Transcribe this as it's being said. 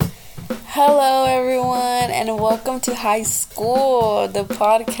Hello, everyone, and welcome to High School, the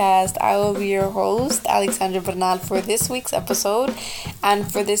podcast. I will be your host, Alexandra Bernal, for this week's episode. And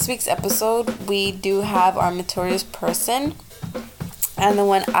for this week's episode, we do have our Meritorious person, and the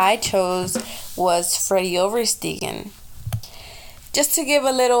one I chose was Freddie Oversteegan. Just to give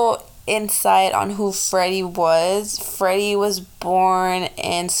a little insight on who Freddie was born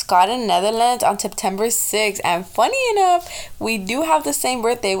in Scotland, Netherlands on September 6th, and funny enough, we do have the same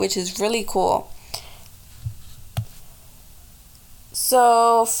birthday, which is really cool.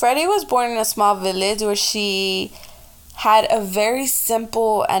 So Freddie was born in a small village where she had a very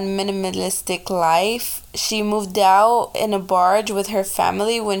simple and minimalistic life. She moved out in a barge with her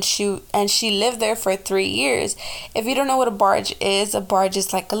family when she lived there for 3 years. If you don't know what a barge is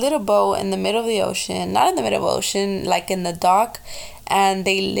like a little boat in the middle of the ocean, not in the middle of the ocean, like in the dock, and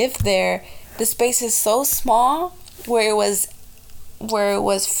they lived there. The space is so small where it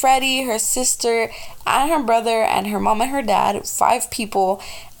was Freddie, her sister, and her brother, and her mom and her dad, 5 people,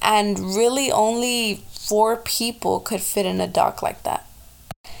 and really only 4 people could fit in a dock like that.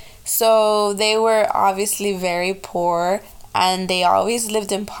 So they were obviously very poor, and they always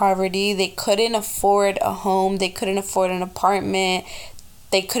lived in poverty. They couldn't afford a home, they couldn't afford an apartment,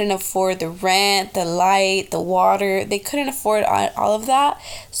 they couldn't afford the rent, the light, the water. They couldn't afford all of that.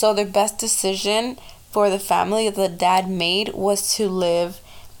 So their best decision for the family that the dad made was to live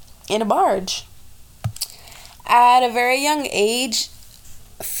in a barge. At a very young age,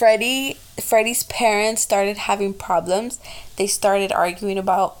 Freddie's parents started having problems. They started arguing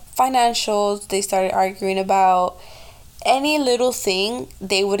about financials. They started arguing about any little thing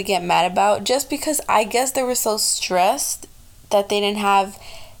they would get mad about, just because I guess they were so stressed that they didn't have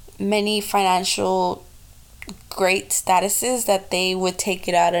many financial great statuses that they would take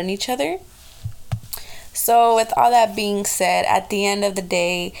it out on each other. So with all that being said, at the end of the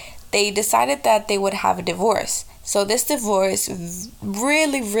day, they decided that they would have a divorce. So this divorce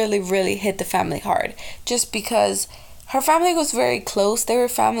really hit the family hard, just because her family was very close. They were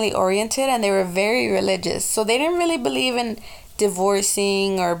family oriented and they were very religious. So they didn't really believe in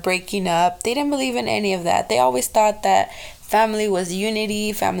divorcing or breaking up. They didn't believe in any of that. They always thought that family was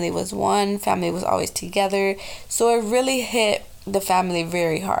unity, family was one, family was always together. So it really hit the family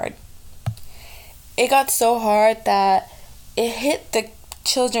very hard. It got so hard that it hit the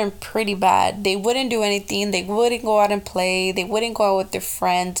children pretty bad. They wouldn't do anything. They wouldn't go out and play. They wouldn't go out with their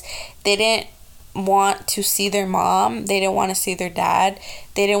friends. They didn't want to see their mom. They didn't want to see their dad.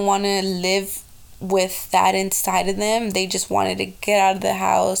 They didn't want to live with that inside of them. They just wanted to get out of the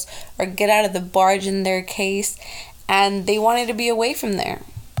house or get out of the barge in their case, and they wanted to be away from there.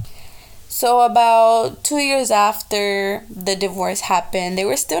 So about 2 years after the divorce happened, they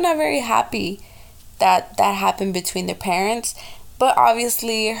were still not very happy that happened between their parents. But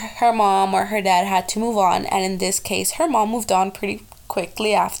obviously, her mom or her dad had to move on. And in this case, her mom moved on pretty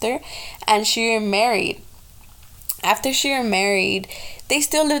quickly after. And she remarried. After she remarried, they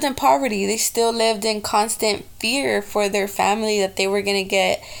still lived in poverty. They still lived in constant fear for their family that they were going to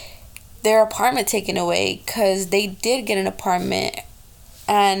get their apartment taken away. Because they did get an apartment.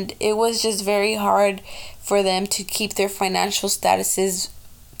 And it was just very hard for them to keep their financial statuses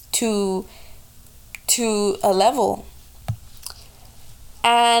to a level.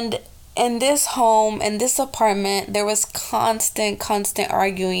 And in this home, in this apartment, there was constant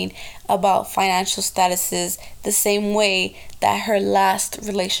arguing about financial statuses, the same way that her last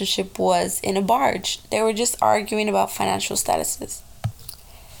relationship was in a barge. They were just arguing about financial statuses.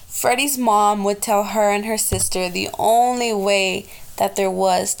 Freddie's mom would tell her and her sister the only way that there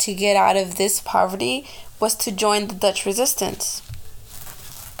was to get out of this poverty was to join the Dutch resistance.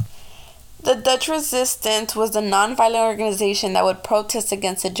 The Dutch Resistance was a non-violent organization that would protest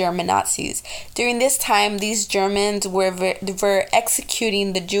against the German Nazis. During this time, these Germans were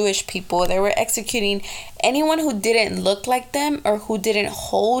executing the Jewish people. They were executing anyone who didn't look like them or who didn't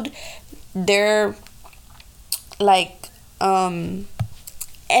hold their,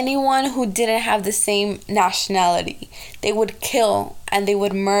 anyone who didn't have the same nationality. They would kill and they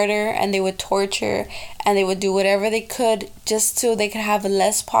would murder and they would torture and they would do whatever they could just so they could have a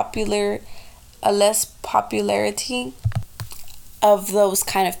less popularity of those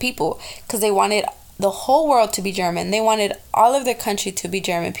kind of people, because they wanted the whole world to be German. They wanted all of their country to be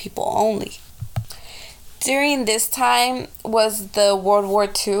German people only. During this time was the World War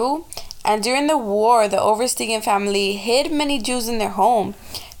II, and during the war, the Oversteegan family hid many Jews in their home.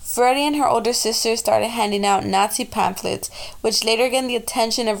 Freddie and her older sister started handing out Nazi pamphlets, which later gained the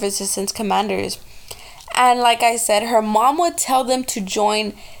attention of resistance commanders. And like I said, her mom would tell them to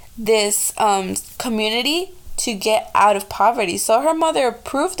join this community to get out of poverty. So her mother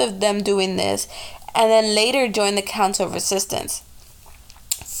approved of them doing this and then later joined the Council of Resistance.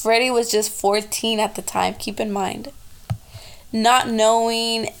 Freddie was just 14 at the time, keep in mind. Not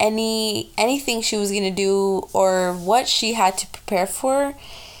knowing anything she was going to do or what she had to prepare for,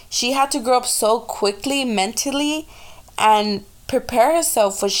 she had to grow up so quickly mentally and prepare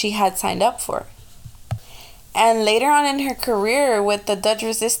herself for what she had signed up for. And later on in her career with the Dutch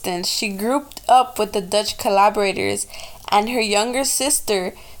resistance, she grouped up with the Dutch collaborators and her younger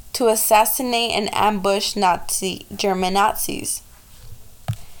sister to assassinate and ambush German Nazis.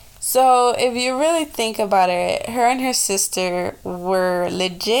 So if you really think about it, her and her sister were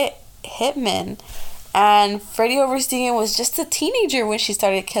legit hitmen. And Freddie Oversteegan was just a teenager when she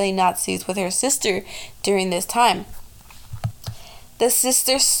started killing Nazis with her sister during this time. The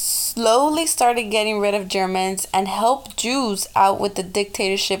sisters slowly started getting rid of Germans and helped Jews out with the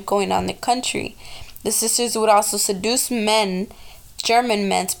dictatorship going on in the country. The sisters would also seduce men, German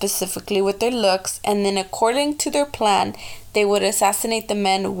men specifically, with their looks, and then according to their plan, they would assassinate the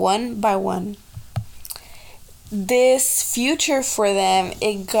men one by one. This future for them,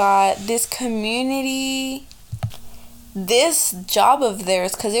 it got this community, this job of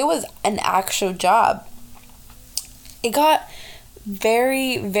theirs, because it was an actual job. It got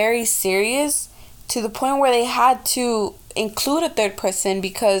very, very serious to the point where they had to include a third person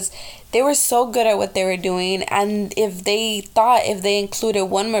because they were so good at what they were doing, and if they included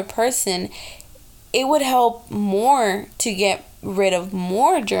one more person, it would help more to get rid of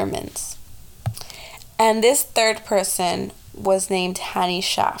more Germans. And this third person was named Hannie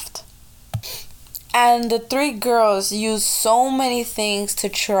Schaft. And the three girls used so many things to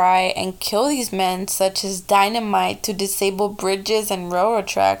try and kill these men, such as dynamite to disable bridges and railroad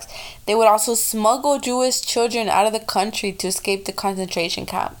tracks. They would also smuggle Jewish children out of the country to escape the concentration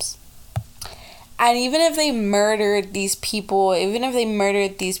camps. And even if they murdered these people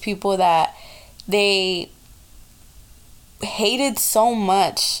that they hated so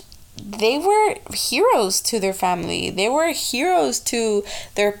much, they were heroes to their family. They were heroes to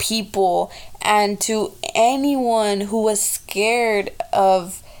their people and to anyone who was scared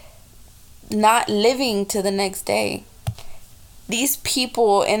of not living to the next day. These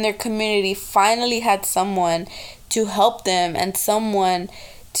people in their community finally had someone to help them and someone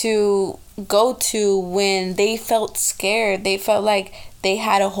to go to when they felt scared. They felt like they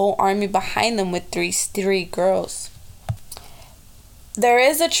had a whole army behind them with three girls. There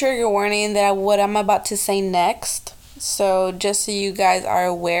is a trigger warning that what I'm about to say next. So just so you guys are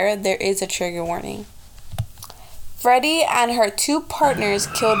aware, there is a trigger warning. Freddie and her two partners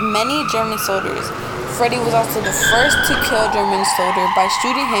killed many German soldiers. Freddie was also the first to kill a German soldier by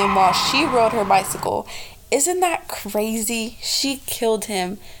shooting him while she rode her bicycle. Isn't that crazy? She killed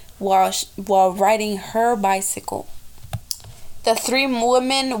him while riding her bicycle. The three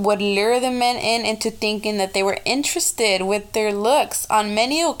women would lure the men into thinking that they were interested with their looks. On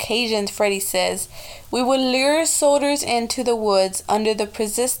many occasions, Freddie says, we would lure soldiers into the woods under the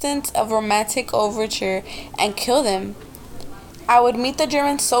persistence of romantic overture and kill them. I would meet the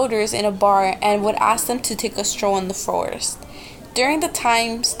German soldiers in a bar and would ask them to take a stroll in the forest. During the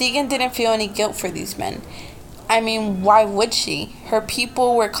time, Steegan didn't feel any guilt for these men. I mean, why would she? Her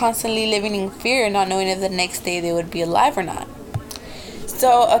people were constantly living in fear, not knowing if the next day they would be alive or not.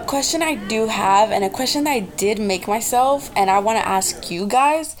 So a question I do have, and a question that I did make myself, and I want to ask you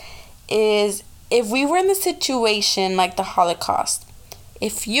guys, is if we were in the situation like the Holocaust,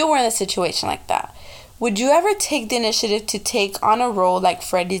 if you were in a situation like that, would you ever take the initiative to take on a role like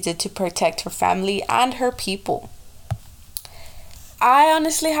Freddie did to protect her family and her people? I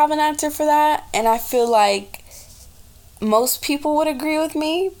honestly have an answer for that, and I feel like most people would agree with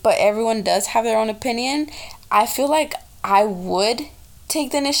me, but everyone does have their own opinion. I feel like I would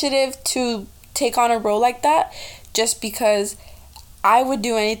take the initiative to take on a role like that, just because I would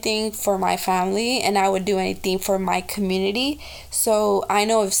do anything for my family and I would do anything for my community. So I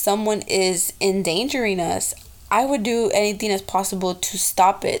know if someone is endangering us, I would do anything as possible to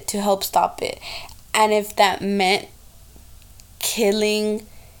stop it, to help stop it. And if that meant killing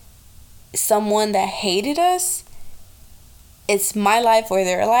someone that hated us, it's my life or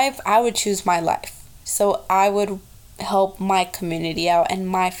their life, I would choose my life. So I would help my community out and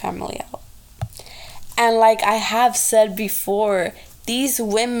my family out. And like I have said before, these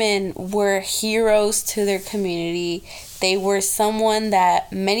women were heroes to their community. They were someone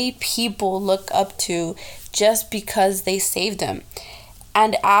that many people look up to just because they saved them.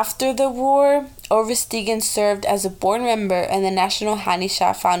 And after the war, Oversteegan served as a board member in the National Hannie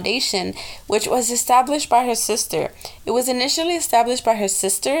Schaft Foundation, which was established by her sister. It was initially established by her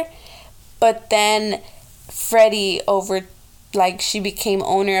sister, but then Freddie over, like, she became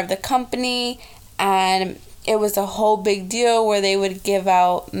owner of the company, and it was a whole big deal where they would give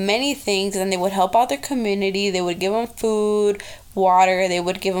out many things and they would help out their community. They would give them food, water, they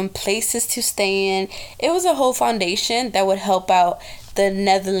would give them places to stay in. It was a whole foundation that would help out the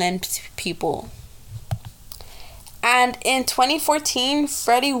Netherlands people. And in 2014,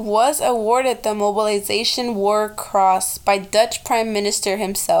 Freddie was awarded the Mobilization War Cross by Dutch Prime Minister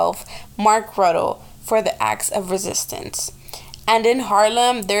himself, Mark Rutte, for the acts of resistance. And in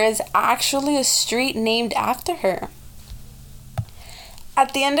Haarlem, there is actually a street named after her.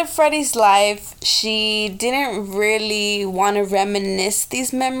 At the end of Freddie's life, she didn't really want to reminisce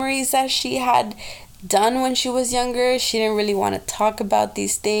these memories that she had done when she was younger. She didn't really want to talk about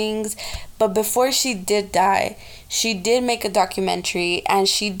these things. But before she did die, she did make a documentary and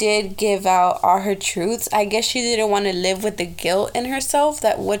she did give out all her truths. I guess she didn't want to live with the guilt in herself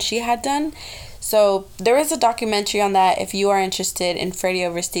that what she had done. So there is a documentary on that if you are interested in Freddie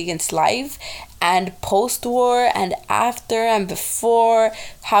Oversteegan's life and post-war and after and before,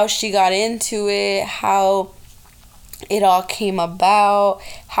 how she got into it, how it all came about,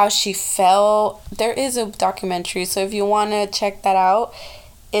 how she felt. There is a documentary, so if you want to check that out,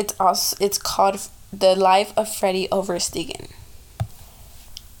 it's called The Life of Freddie Oversteegan.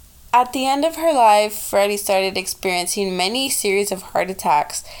 At the end of her life, Freddie started experiencing many series of heart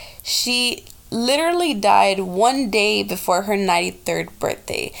attacks. She literally died one day before her 93rd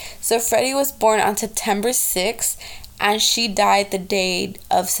birthday. So Freddie was born on September 6th and she died the day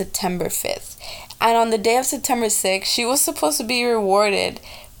of September 5th. And on the day of September 6th, she was supposed to be rewarded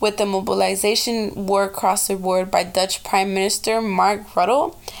with the Mobilization War Cross Award by Dutch Prime Minister Mark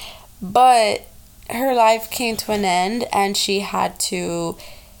Rutte. But her life came to an end and she had to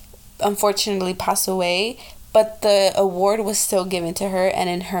unfortunately pass away. But the award was still given to her and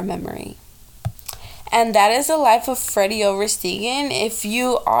in her memory. And that is the life of Freddie Oversteegan. If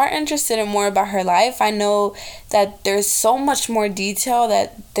you are interested in more about her life, I know that there's so much more detail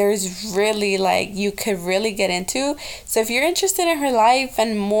that there's really, like, you could really get into. So if you're interested in her life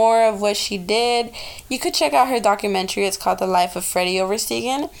and more of what she did, you could check out her documentary. It's called The Life of Freddie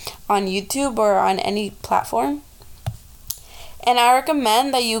Oversteegan on YouTube or on any platform. And I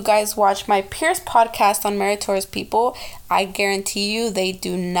recommend that you guys watch my peers podcast on Meritorious people. I guarantee you they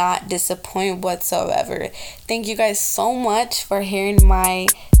do not disappoint whatsoever. Thank you guys so much for hearing my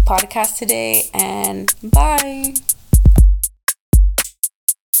podcast today, and bye.